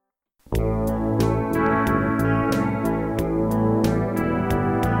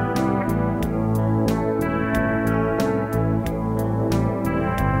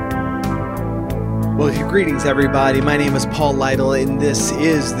Greetings, everybody. My name is Paul Lytle, and this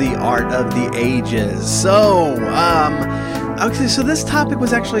is The Art of the Ages. So this topic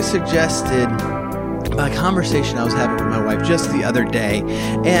was actually suggested by a conversation I was having with my wife just the other day,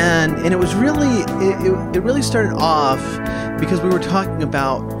 and it was really it really started off because we were talking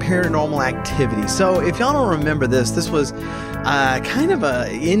about Paranormal Activity. So if y'all don't remember this was kind of a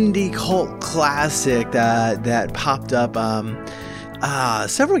indie cult classic that popped up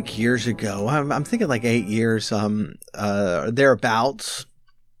several years ago. I'm thinking like 8 years thereabouts,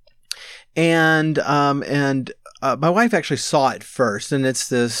 and my wife actually saw it first, and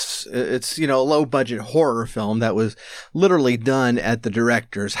it's a low budget horror film that was literally done at the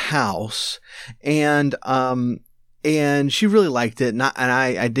director's house, and she really liked it, and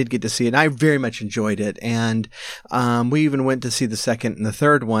I did get to see it, and I very much enjoyed it, and we even went to see the second and the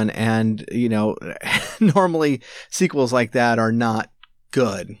third one, and normally sequels like that are not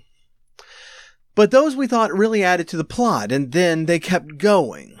good, but those we thought really added to the plot, and then they kept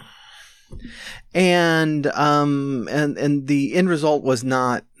going. And the end result was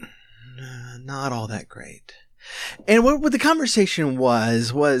not all that great. And what the conversation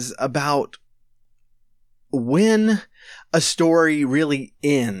was about when a story really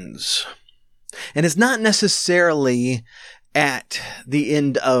ends. And it's not necessarily at the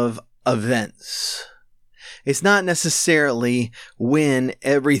end of events. It's not necessarily when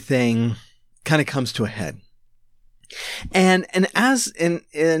everything kind of comes to a head. And as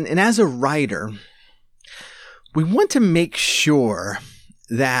a writer, we want to make sure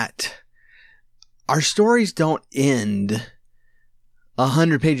that our stories don't end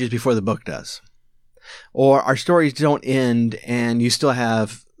 100 pages before the book does, or our stories don't end and you still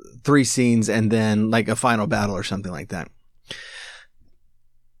have 3 scenes and then like a final battle or something like that.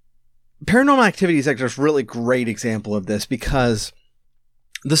 Paranormal Activity is actually a really great example of this because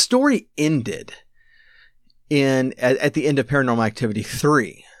the story ended at the end of Paranormal Activity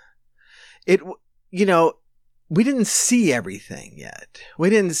 3. We didn't see everything yet. We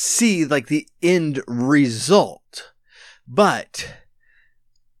didn't see like the end result, but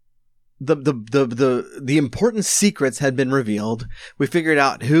the important secrets had been revealed. We figured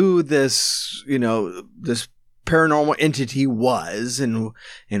out who this paranormal entity was and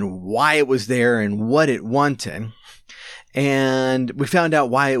why it was there and what it wanted. And we found out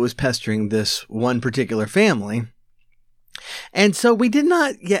why it was pestering this one particular family. And so we did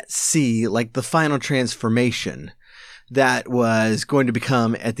not yet see like the final transformation that was going to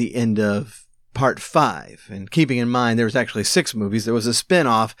become at the end of part 5. And keeping in mind, there was actually 6 movies. There was a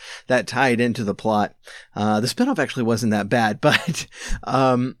spinoff that tied into the plot. The spinoff actually wasn't that bad, but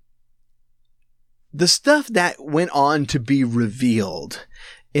the stuff that went on to be revealed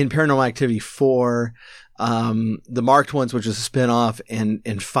in Paranormal Activity 4, the marked ones, which was a spinoff,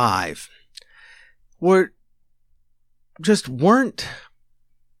 and 5, weren't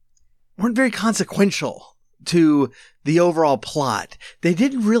very consequential to the overall plot. They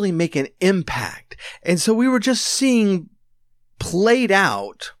didn't really make an impact. And so we were just seeing played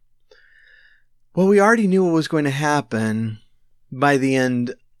out what we already knew what was going to happen by the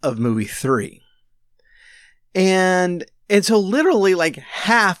end of movie 3. And so literally like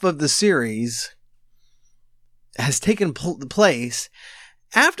half of the series has taken place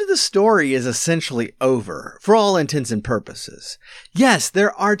after the story is essentially over, for all intents and purposes. Yes,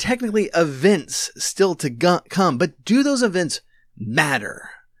 there are technically events still to come, but do those events matter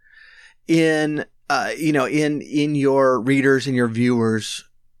in your readers and your viewers'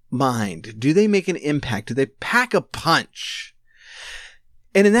 mind? Do they make an impact? Do they pack a punch?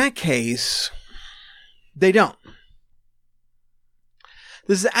 And in that case, they don't.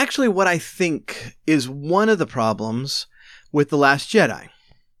 This is actually what I think is one of the problems with The Last Jedi.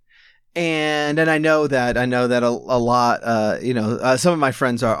 And I know that a lot, some of my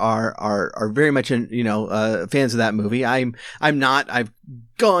friends are very much fans of that movie. I'm not. I've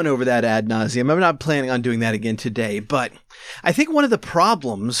gone over that ad nauseum. I'm not planning on doing that again today. But I think one of the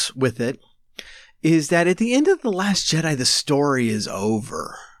problems with it is that at the end of The Last Jedi, the story is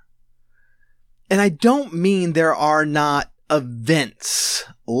over. And I don't mean there are not events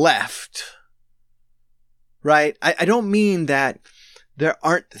left, right? I don't mean that there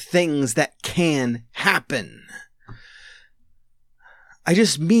aren't things that can happen. I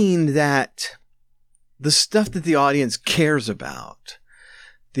just mean that the stuff that the audience cares about,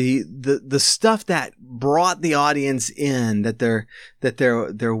 the stuff that brought the audience in, that they're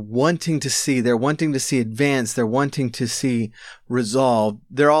wanting to see, they're wanting to see advance, they're wanting to see resolved,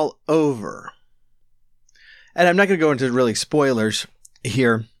 they're all over. And I'm not going to go into really spoilers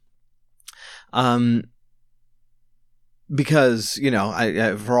here. because,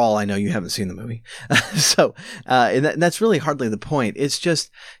 I for all I know, you haven't seen the movie. So, and that's really hardly the point. It's just,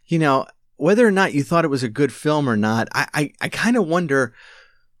 whether or not you thought it was a good film or not, I kind of wonder,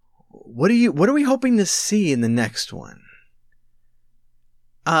 what are we hoping to see in the next one?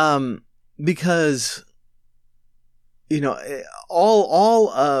 Because, all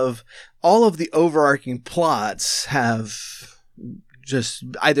of the overarching plots have just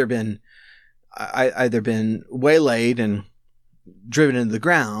either been waylaid and driven into the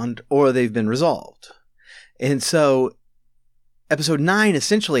ground, or they've been resolved. And so episode 9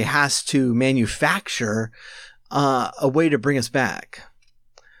 essentially has to manufacture a way to bring us back.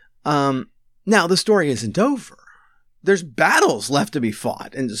 Now the story isn't over. There's battles left to be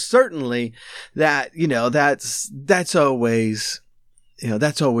fought. And certainly that's always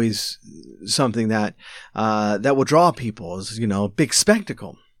something that will draw people, as, a big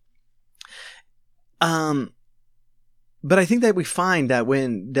spectacle. But I think that we find that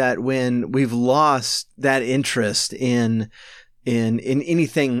when we've lost that interest in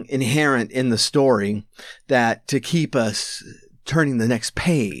anything inherent in the story, that to keep us turning the next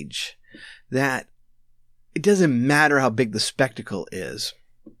page, that it doesn't matter how big the spectacle is.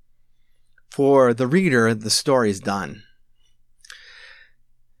 For the reader, the story is done.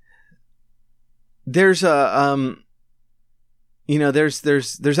 There's there's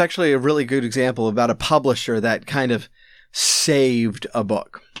actually a really good example about a publisher that kind of saved a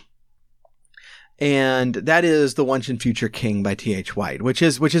book. And that is The Once and Future King by T.H. White, which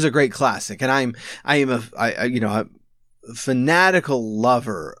is a great classic. And I am a fanatical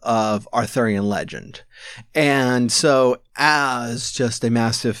lover of Arthurian legend. And so, as just a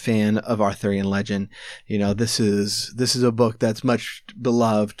massive fan of Arthurian legend, this is a book that's much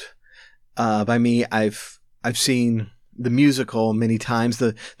beloved by me. I've seen the musical many times.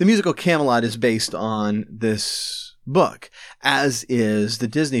 The musical Camelot is based on this book, as is the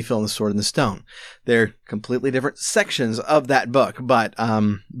Disney film The Sword and the Stone. They're completely different sections of that book, but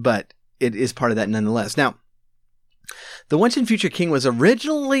it is part of that nonetheless. Now, The Once and Future King was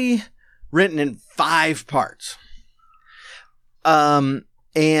originally written in 5 parts.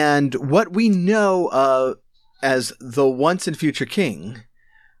 And what we know of as The Once and Future King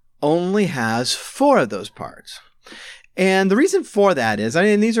only has 4 of those parts. And the reason for that is,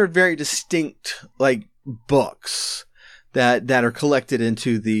 these are very distinct, books that are collected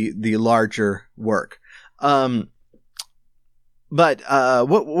into the larger work. But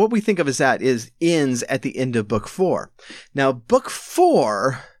what we think of as that ends at the end of book 4. Now, book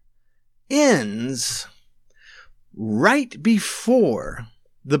 4 ends right before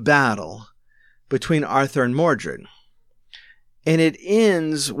the battle between Arthur and Mordred. And it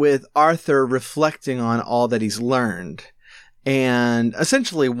ends with Arthur reflecting on all that he's learned and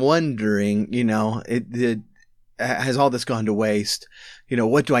essentially wondering, has all this gone to waste?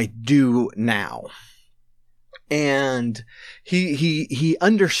 What do I do now? And he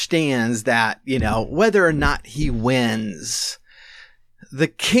understands that, whether or not he wins, the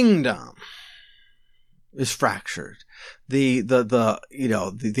kingdom is fractured.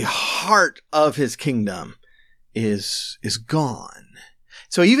 The heart of his kingdom is gone.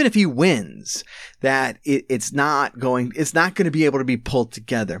 So even if he wins, that it's not going to be able to be pulled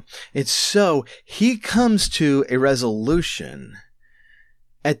together. So he comes to a resolution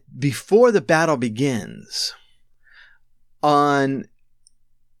before the battle begins on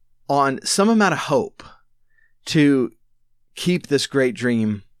some amount of hope to keep this great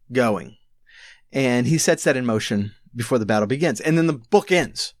dream going. And he sets that in motion before the battle begins. And then the book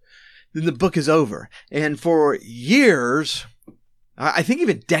ends. Then the book is over. And for years, I think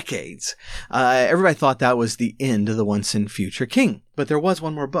even decades, everybody thought that was the end of The Once and Future King. But there was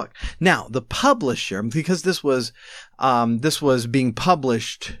one more book. Now, the publisher, because this was being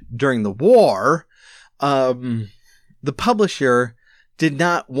published during the war, the publisher did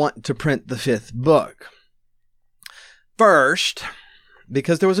not want to print the 5th book. First,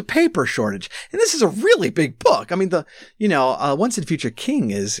 because there was a paper shortage. And this is a really big book. Once and Future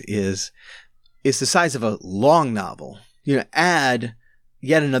King is the size of a long novel. Add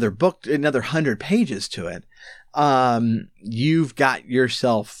yet another book, another 100 pages to it. You've got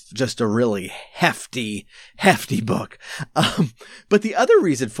yourself just a really hefty book. But the other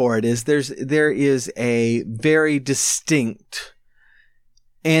reason for it is there is a very distinct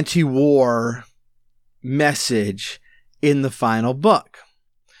anti-war message in the final book.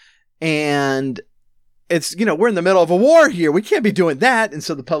 And it's, we're in the middle of a war here. We can't be doing that. And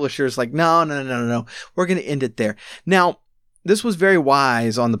so the publisher is like, no. We're going to end it there. Now, this was very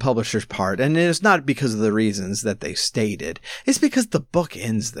wise on the publisher's part. And it's not because of the reasons that they stated. It's because the book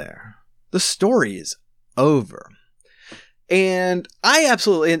ends there. The story is over. And I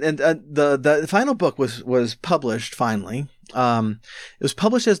absolutely, and the final book was published finally. It was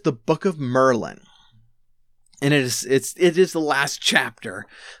published as the Book of Merlin. And it is the last chapter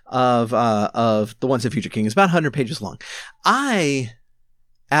of The Once and Future King. It's about 100 pages long. I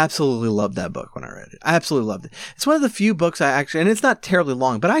absolutely loved that book when I read it. I absolutely loved it. It's one of the few books I actually, and it's not terribly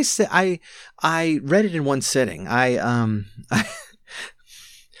long, but I read it in one sitting.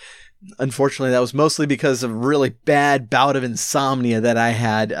 Unfortunately, that was mostly because of a really bad bout of insomnia that I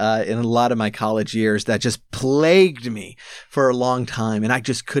had in a lot of my college years that just plagued me for a long time. And I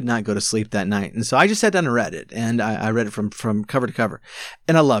just could not go to sleep that night. And so I just sat down and read it. And I read it from cover to cover.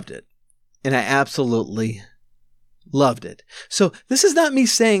 And I loved it. And I absolutely loved it. So this is not me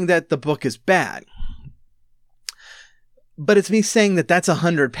saying that the book is bad. But it's me saying that that's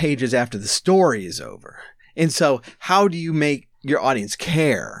 100 pages after the story is over. And so how do you make your audience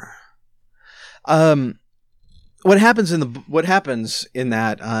care? What happens in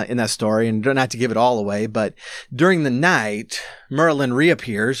that story, and not to give it all away, but during the night, Merlin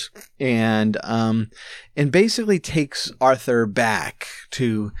reappears and basically takes Arthur back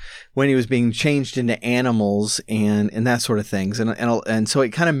to when he was being changed into animals and that sort of things. And so it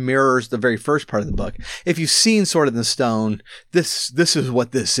kind of mirrors the very first part of the book. If you've seen Sword in the Stone, this is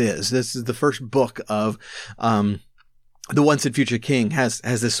what this is. This is the first book of, The Once and Future King has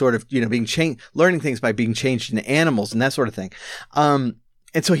this sort of, being changed, learning things by being changed into animals and that sort of thing. And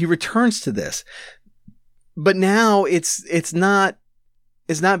so he returns to this, but now it's not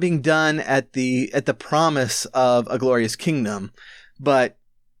being done at the promise of a glorious kingdom, but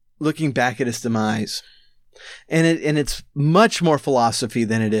looking back at his demise. And it's much more philosophy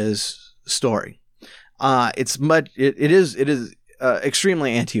than it is story. It is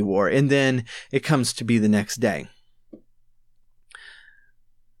extremely anti-war. And then it comes to be the next day.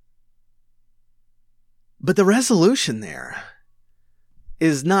 But the resolution there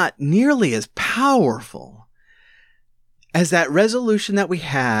is not nearly as powerful as that resolution that we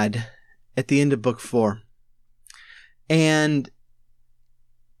had at the end of book 4. And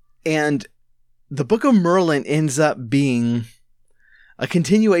the Book of Merlin ends up being a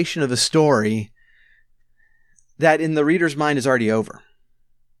continuation of a story that in the reader's mind is already over.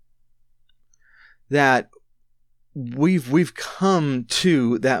 That we've come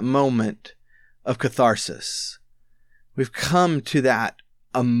to that moment of catharsis. We've come to that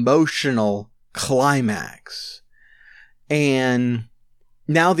emotional climax. And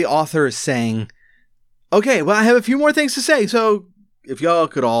now the author is saying, okay, well, I have a few more things to say. So if y'all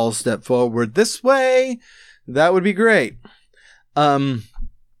could all step forward this way, that would be great. And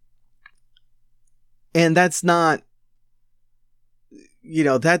that's not,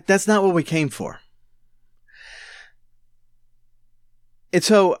 that's not what we came for. And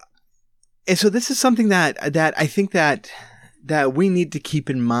so this is something that I think that we need to keep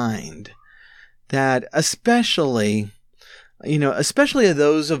in mind, that especially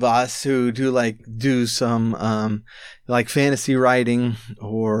those of us who do some fantasy writing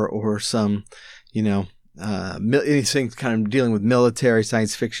or some, anything kind of dealing with military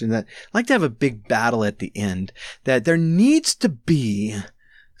science fiction, that like to have a big battle at the end, that there needs to be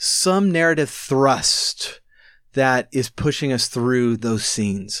some narrative thrust that is pushing us through those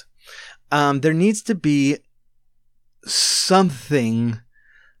scenes. There needs to be something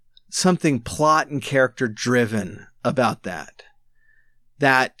plot and character driven about that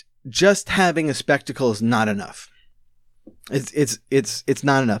just having a spectacle is not enough. It's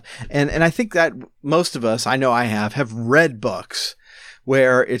not enough. And I think that most of us, I know I have read books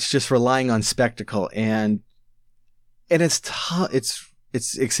where it's just relying on spectacle, and it's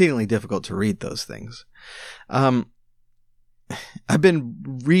exceedingly difficult to read those things. I've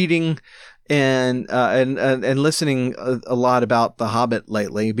been reading and listening a lot about The Hobbit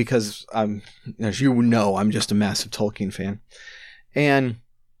lately because as you know, I'm just a massive Tolkien fan. And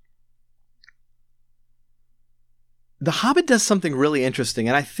The Hobbit does something really interesting.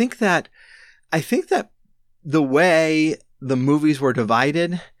 And I think that the way the movies were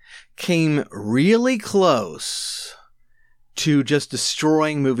divided came really close to just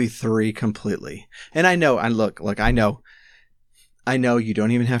destroying movie 3 completely. And I know, I know you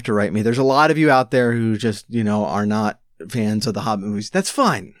don't even have to write me. There's a lot of you out there who just, are not fans of the Hobbit movies. That's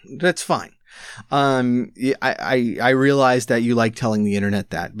fine. I realize that you like telling the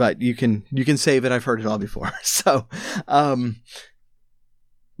internet that, but you can save it. I've heard it all before. So,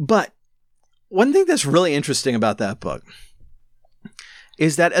 but one thing that's really interesting about that book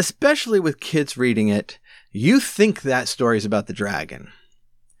is that, especially with kids reading it, you think that story is about the dragon,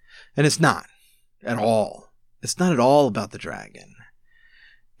 and it's not at all. It's not at all about the dragon.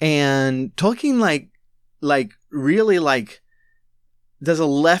 And Tolkien really does a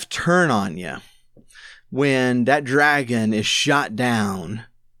left turn on you when that dragon is shot down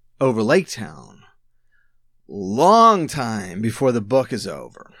over Lake Town, long time before the book is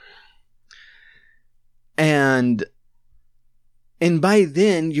over. And by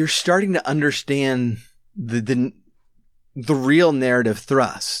then you're starting to understand the real narrative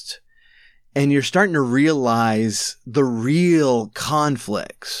thrust, and you're starting to realize the real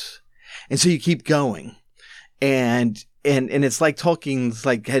conflicts. And so you keep going, and it's like Tolkien's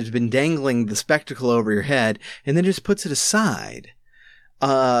like has been dangling the spectacle over your head and then just puts it aside.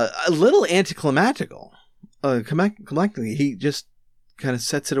 A little anticlimactical. Climactically, he just kind of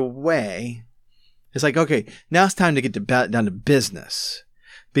sets it away. It's like, okay, now it's time to get down to business,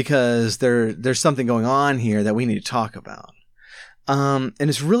 because there's something going on here that we need to talk about. And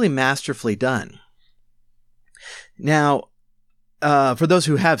it's really masterfully done. Now, for those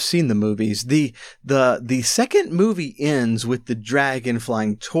who have seen the movies, the second movie ends with the dragon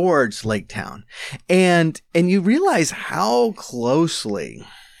flying towards Lake Town, and you realize how closely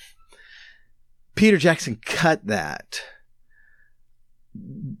Peter Jackson cut that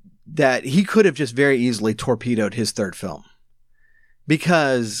he could have just very easily torpedoed his third film,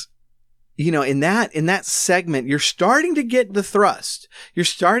 because in that segment you're starting to get the thrust, you're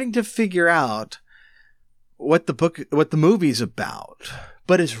starting to figure out what the movie's about.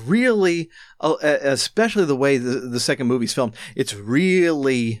 But it's really, especially the way the second movie's filmed, it's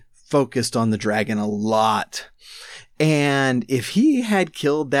really focused on the dragon a lot. And if he had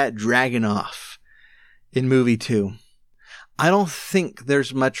killed that dragon off in movie 2, I don't think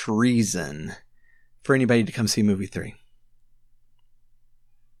there's much reason for anybody to come see movie 3.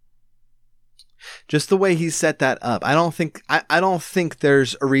 Just the way he set that up, I don't think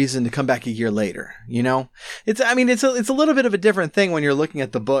there's a reason to come back a year later. It's a little bit of a different thing when you're looking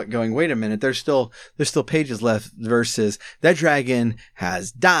at the book, going, wait a minute, there's still pages left, versus that dragon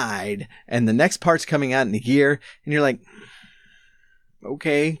has died, and the next part's coming out in a year, and you're like,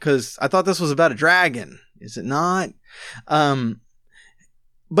 okay, because I thought this was about a dragon, is it not?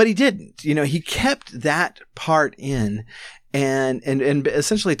 But he didn't. He kept that part in. And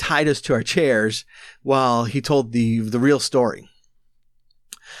essentially tied us to our chairs while he told the real story.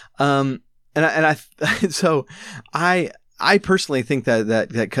 So I personally think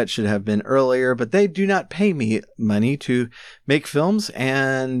that cut should have been earlier, but they do not pay me money to make films.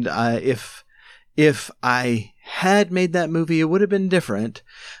 And if I had made that movie, it would have been different,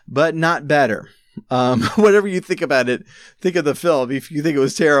 but not better. Whatever you think about it, think of the film. If you think it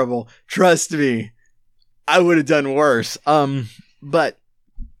was terrible, trust me, I would have done worse. But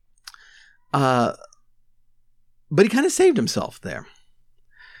he kind of saved himself there.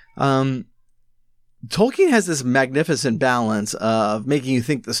 Tolkien has this magnificent balance of making you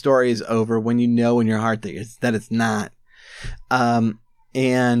think the story is over when you know in your heart that it's not.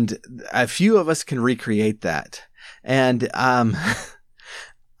 And a few of us can recreate that. And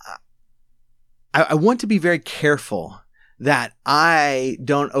I want to be very careful that I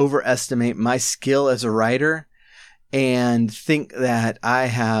don't overestimate my skill as a writer and think that I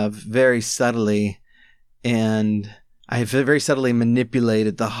have very subtly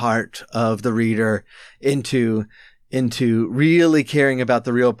manipulated the heart of the reader into really caring about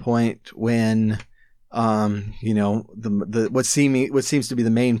the real point when, what seems to be the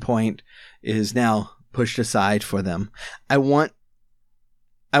main point is now pushed aside for them. I want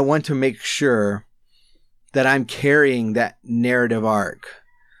to make sure that I'm carrying that narrative arc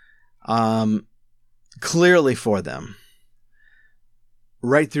clearly for them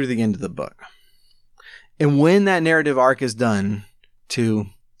right through the end of the book. And when that narrative arc is done, to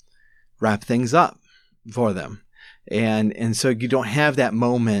wrap things up for them. And so you don't have that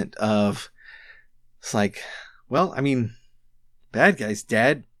moment of, it's like, well, bad guy's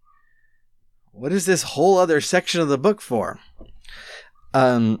dead. What is this whole other section of the book for?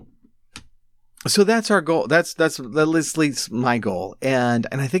 So that's our goal. That's at least my goal. And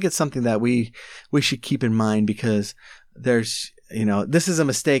I think it's something that we should keep in mind, because there's, this is a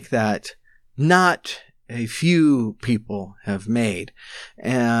mistake that not a few people have made.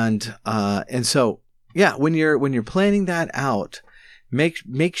 And so, yeah, when you're planning that out,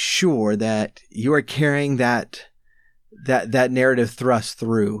 make sure that you are carrying that narrative thrust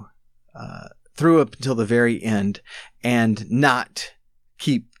through up until the very end, and not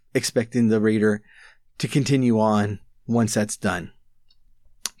keep expecting the reader to continue on once that's done.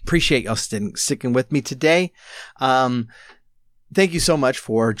 Appreciate y'all sticking with me today. Thank you so much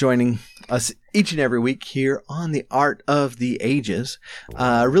for joining us each and every week here on The Art of the Ages.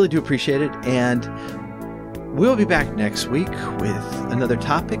 I really do appreciate it. And we'll be back next week with another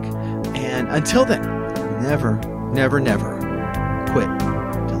topic. And until then, never, never, never quit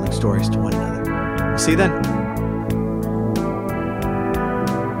telling stories to one another. See you then.